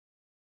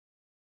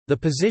The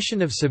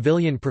position of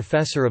Savilian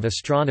Professor of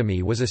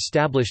Astronomy was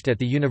established at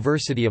the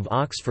University of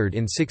Oxford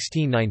in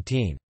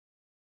 1619.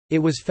 It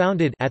was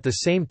founded at the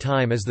same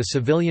time as the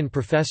Savilian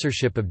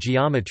Professorship of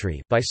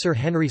Geometry by Sir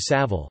Henry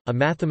Savile, a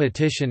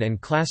mathematician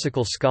and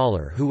classical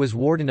scholar who was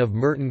Warden of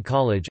Merton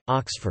College,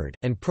 Oxford,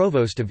 and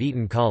Provost of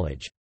Eton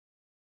College.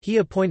 He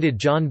appointed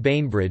John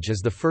Bainbridge as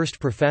the first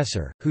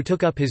professor, who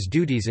took up his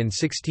duties in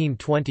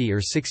 1620 or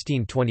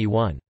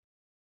 1621.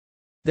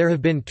 There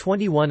have been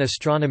 21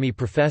 astronomy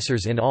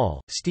professors in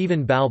all.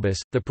 Stephen Balbus,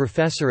 the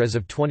professor as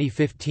of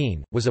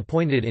 2015, was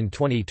appointed in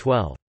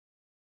 2012.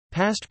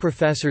 Past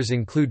professors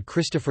include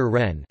Christopher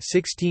Wren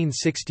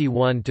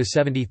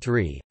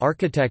 (1661–73),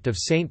 architect of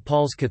St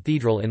Paul's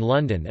Cathedral in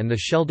London and the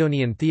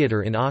Sheldonian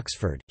Theatre in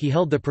Oxford. He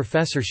held the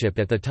professorship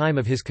at the time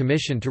of his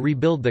commission to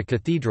rebuild the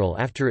cathedral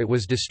after it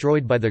was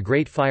destroyed by the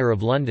Great Fire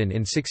of London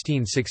in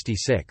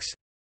 1666.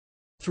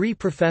 3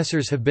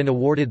 professors have been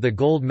awarded the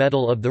Gold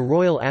Medal of the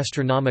Royal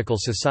Astronomical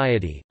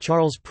Society: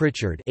 Charles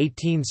Pritchard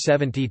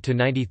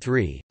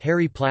 (1870–93),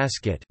 Harry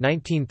Plaskett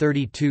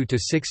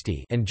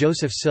 (1932–60), and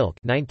Joseph Silk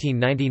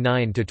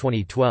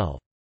 (1999–2012).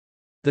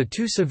 The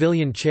 2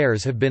 Savilian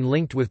chairs have been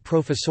linked with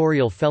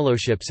professorial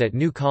fellowships at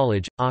New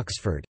College,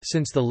 Oxford,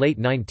 since the late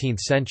 19th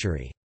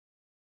century.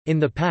 In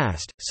the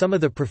past, some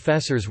of the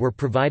professors were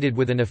provided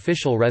with an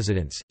official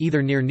residence,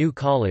 either near New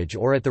College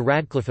or at the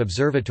Radcliffe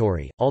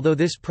Observatory, although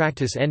this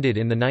practice ended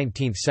in the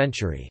 19th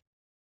century.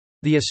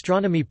 The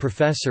astronomy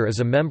professor is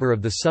a member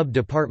of the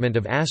sub-department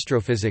of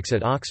astrophysics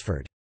at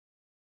Oxford.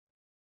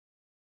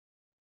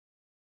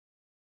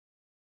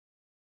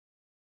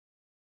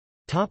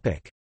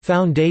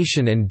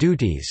 Foundation and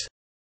duties.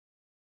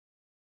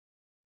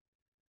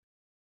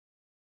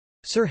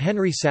 Sir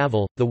Henry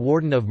Savile, the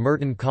Warden of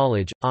Merton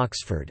College,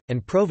 Oxford,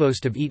 and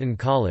Provost of Eton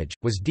College,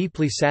 was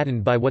deeply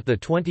saddened by what the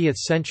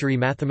 20th-century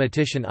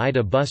mathematician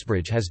Ida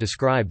Busbridge has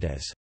described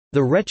as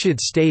the wretched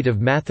state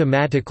of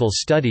mathematical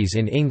studies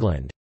in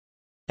England,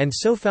 and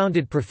so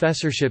founded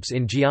professorships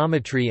in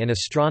geometry and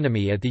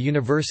astronomy at the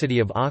University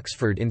of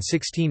Oxford in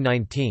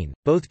 1619.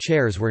 Both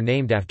chairs were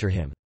named after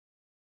him.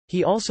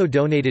 He also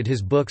donated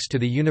his books to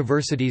the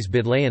university's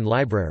Bodleian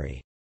Library.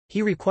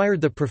 He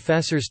required the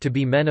professors to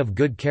be men of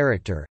good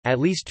character,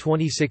 at least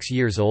 26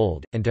 years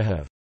old, and to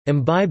have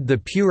imbibed the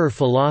purer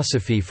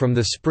philosophy from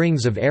the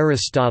springs of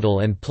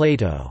Aristotle and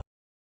Plato,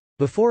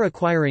 before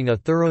acquiring a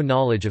thorough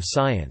knowledge of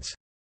science.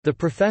 The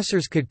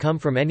professors could come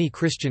from any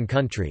Christian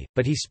country,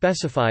 but he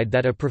specified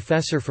that a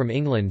professor from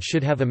England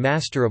should have a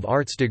Master of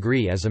Arts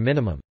degree as a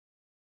minimum.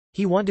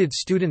 He wanted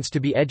students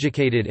to be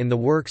educated in the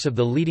works of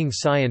the leading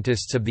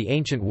scientists of the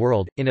ancient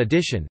world. In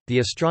addition, the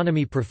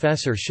astronomy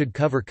professor should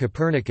cover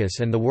Copernicus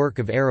and the work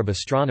of Arab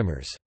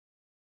astronomers.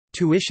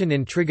 Tuition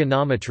in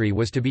trigonometry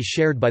was to be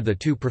shared by the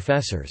 2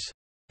 professors.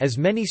 As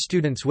many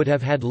students would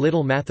have had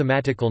little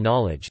mathematical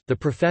knowledge, the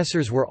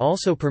professors were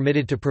also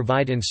permitted to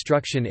provide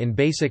instruction in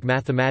basic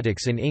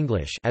mathematics in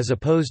English as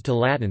opposed to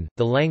Latin,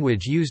 the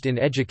language used in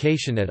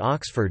education at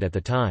Oxford at the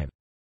time.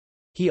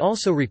 He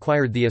also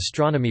required the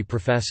astronomy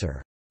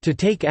professor to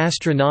take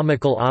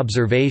astronomical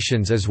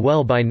observations as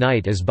well by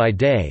night as by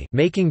day,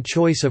 making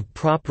choice of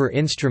proper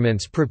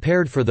instruments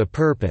prepared for the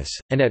purpose,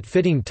 and at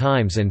fitting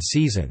times and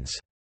seasons,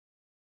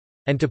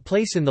 and to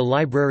place in the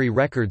library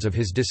records of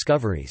his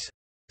discoveries.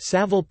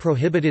 Savile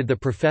prohibited the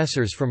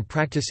professors from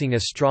practicing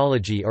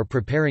astrology or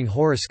preparing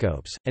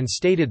horoscopes, and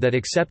stated that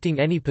accepting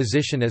any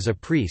position as a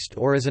priest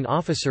or as an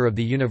officer of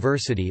the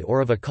university or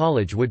of a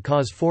college would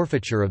cause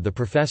forfeiture of the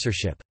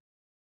professorship.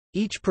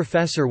 Each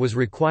professor was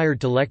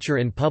required to lecture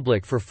in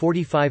public for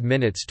 45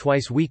 minutes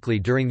twice weekly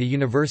during the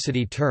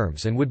university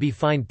terms and would be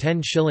fined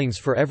 10 shillings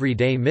for every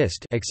day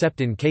missed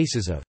except in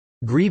cases of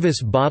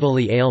grievous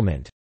bodily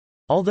ailment,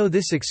 although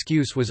this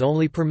excuse was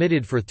only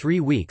permitted for 3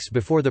 weeks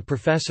before the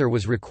professor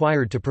was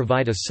required to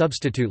provide a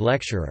substitute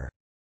lecturer.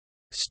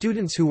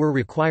 Students who were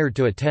required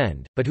to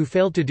attend, but who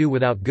failed to do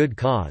without good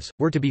cause,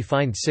 were to be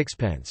fined 6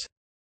 pence.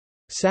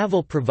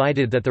 Savile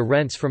provided that the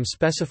rents from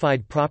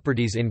specified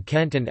properties in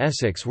Kent and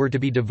Essex were to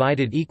be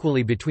divided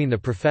equally between the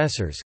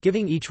professors,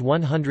 giving each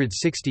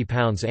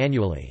 £160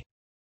 annually.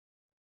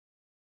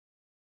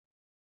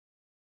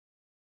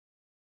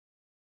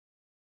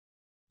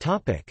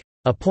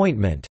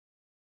 Appointment.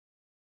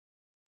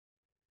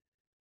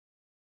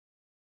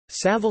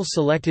 Savile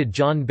selected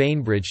John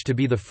Bainbridge to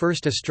be the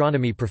first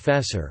astronomy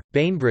professor.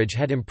 Bainbridge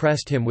had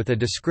impressed him with a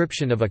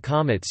description of a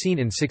comet seen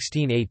in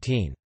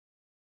 1618.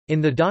 In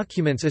the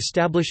documents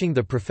establishing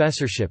the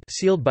professorship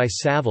sealed by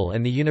Savile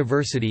and the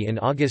university in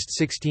August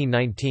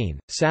 1619,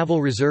 Savile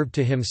reserved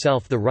to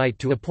himself the right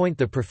to appoint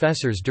the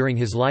professors during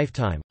his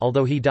lifetime,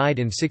 although he died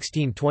in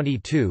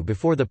 1622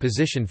 before the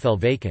position fell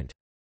vacant.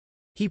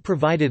 He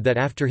provided that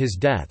after his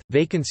death,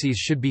 vacancies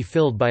should be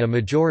filled by a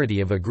majority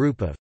of a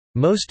group of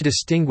most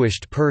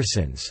distinguished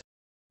persons.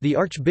 The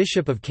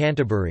Archbishop of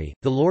Canterbury,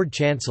 the Lord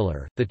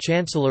Chancellor, the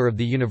Chancellor of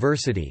the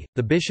University,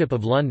 the Bishop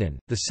of London,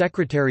 the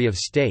Secretary of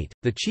State,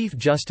 the Chief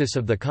Justice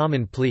of the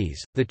Common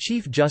Pleas, the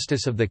Chief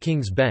Justice of the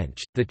King's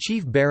Bench, the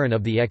Chief Baron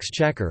of the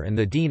Exchequer and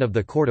the Dean of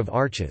the Court of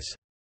Arches.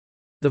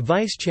 The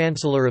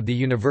vice-chancellor of the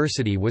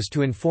university was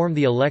to inform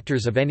the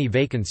electors of any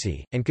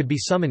vacancy, and could be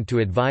summoned to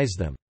advise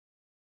them.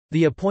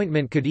 The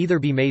appointment could either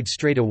be made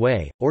straight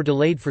away, or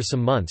delayed for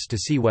some months to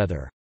see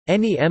whether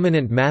any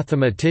eminent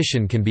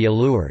mathematician can be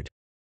allured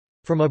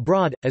from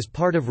abroad. As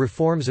part of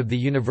reforms of the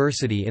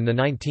university in the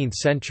 19th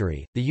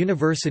century, the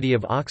University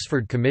of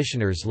Oxford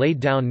commissioners laid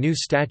down new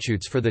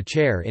statutes for the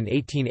chair in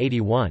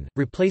 1881,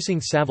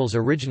 replacing Saville's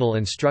original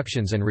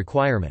instructions and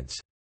requirements.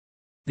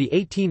 The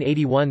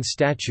 1881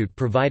 statute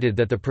provided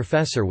that the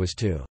professor was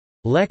to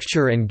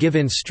lecture and give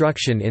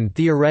instruction in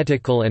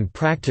theoretical and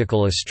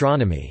practical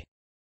astronomy,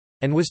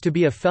 and was to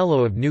be a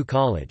Fellow of New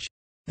College.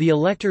 The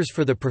electors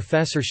for the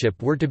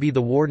professorship were to be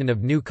the warden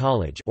of New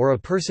College or a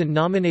person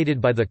nominated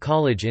by the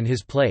college in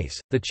his place,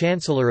 the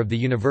chancellor of the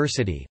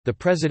university, the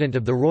president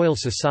of the Royal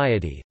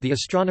Society, the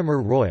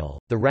astronomer royal,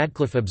 the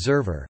Radcliffe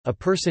Observer, a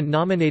person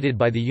nominated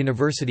by the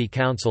university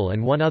council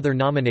and one other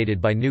nominated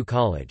by New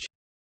College.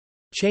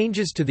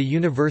 Changes to the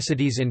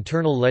university's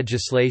internal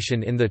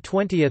legislation in the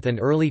 20th and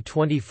early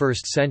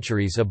 21st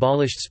centuries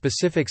abolished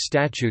specific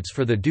statutes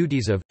for the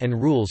duties of,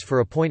 and rules for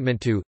appointment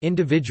to,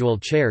 individual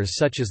chairs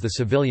such as the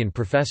Savilian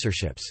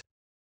professorships.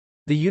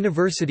 The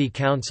University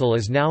Council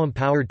is now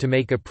empowered to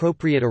make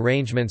appropriate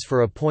arrangements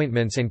for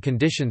appointments and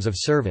conditions of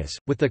service,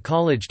 with the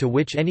college to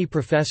which any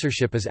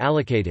professorship is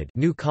allocated,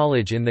 New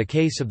College in the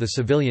case of the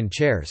Savilian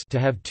chairs, to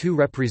have 2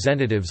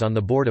 representatives on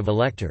the board of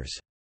electors.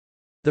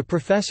 The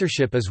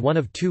professorship is one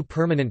of 2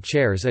 permanent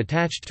chairs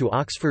attached to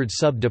Oxford's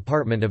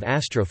sub-department of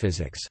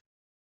astrophysics.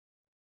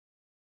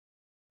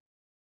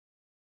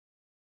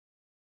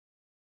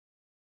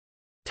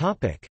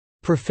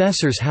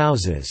 Professors'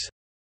 houses.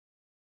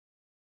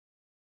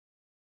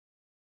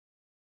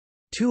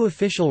 2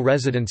 official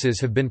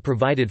residences have been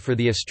provided for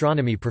the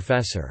astronomy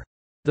professor.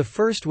 The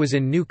first was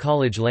in New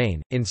College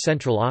Lane, in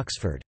central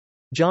Oxford.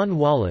 John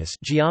Wallis,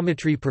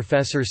 geometry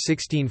professor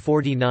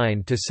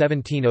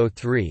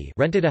 1649–1703,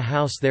 rented a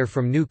house there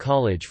from New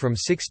College from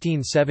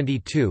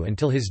 1672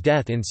 until his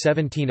death in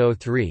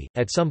 1703.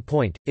 At some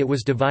point, it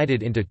was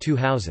divided into 2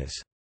 houses.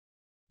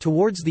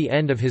 Towards the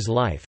end of his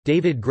life,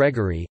 David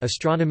Gregory,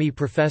 astronomy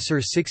professor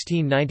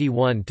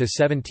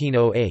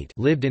 1691–1708,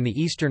 lived in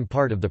the eastern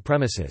part of the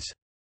premises.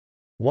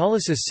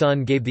 Wallis's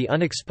son gave the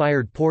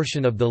unexpired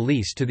portion of the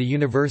lease to the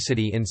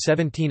university in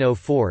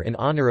 1704 in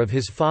honor of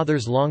his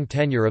father's long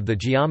tenure of the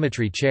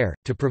geometry chair,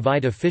 to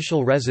provide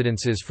official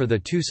residences for the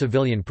 2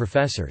 Savilian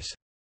professors.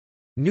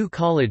 New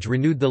College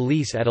renewed the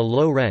lease at a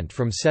low rent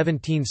from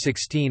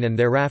 1716 and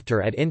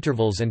thereafter at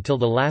intervals until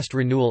the last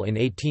renewal in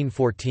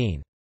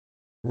 1814.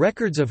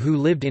 Records of who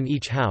lived in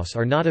each house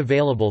are not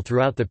available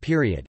throughout the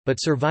period, but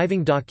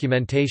surviving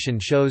documentation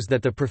shows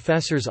that the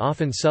professors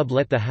often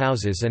sublet the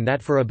houses and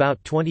that for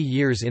about 20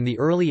 years in the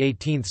early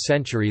 18th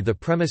century the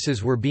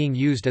premises were being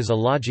used as a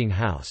lodging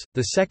house.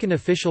 The second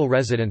official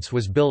residence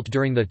was built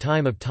during the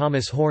time of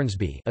Thomas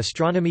Hornsby,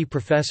 astronomy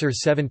professor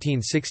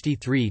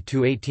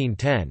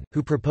 1763–1810,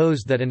 who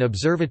proposed that an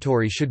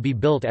observatory should be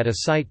built at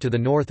a site to the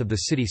north of the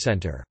city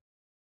centre.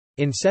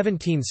 In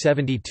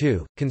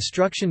 1772,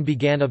 construction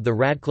began of the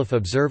Radcliffe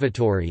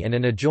Observatory and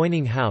an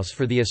adjoining house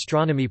for the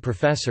astronomy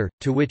professor,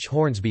 to which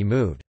Hornsby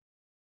moved.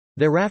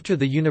 Thereafter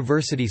the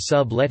university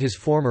sub-let his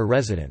former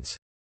residence.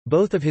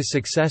 Both of his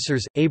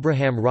successors,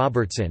 Abraham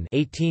Robertson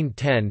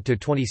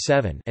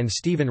 (1810–27) and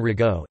Stephen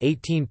Rigaud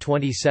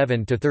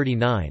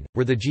 (1827–39),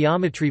 were the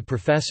geometry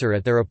professor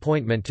at their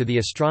appointment to the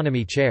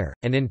astronomy chair,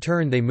 and in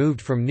turn they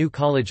moved from New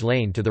College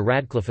Lane to the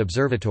Radcliffe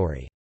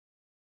Observatory.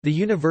 The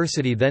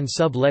university then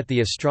sublet the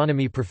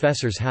astronomy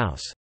professor's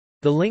house.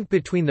 The link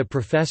between the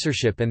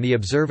professorship and the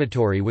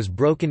observatory was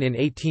broken in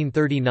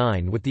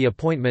 1839 with the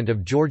appointment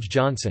of George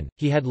Johnson.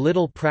 He had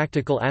little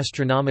practical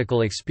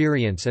astronomical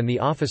experience and the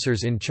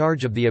officers in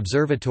charge of the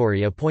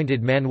observatory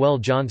appointed Manuel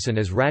Johnson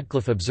as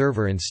Radcliffe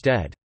Observer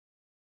instead.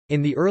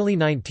 In the early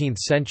 19th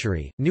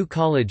century, New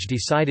College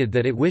decided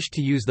that it wished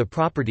to use the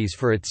properties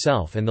for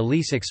itself and the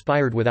lease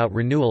expired without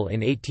renewal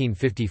in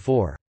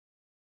 1854.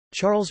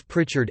 Charles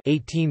Pritchard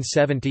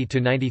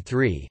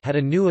 (1870–93) had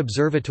a new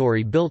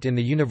observatory built in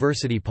the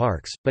university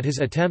parks, but his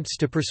attempts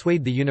to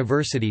persuade the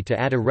university to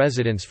add a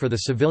residence for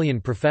the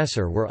Savilian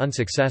professor were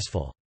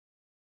unsuccessful.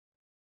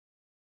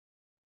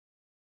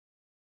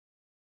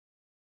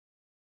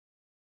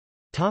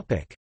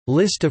 Topic: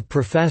 List of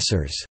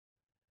professors.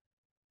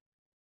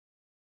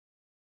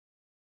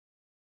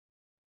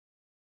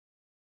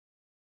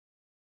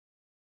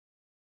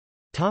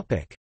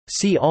 Topic: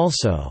 See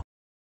also.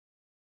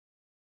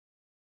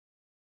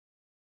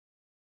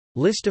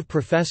 List of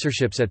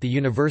professorships at the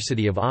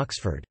University of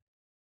Oxford.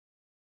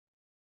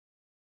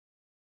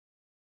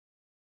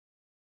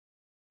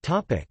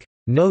 Topic: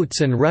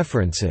 Notes and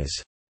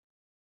references.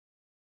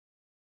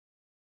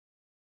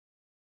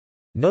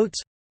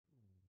 Notes.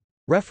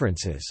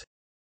 References.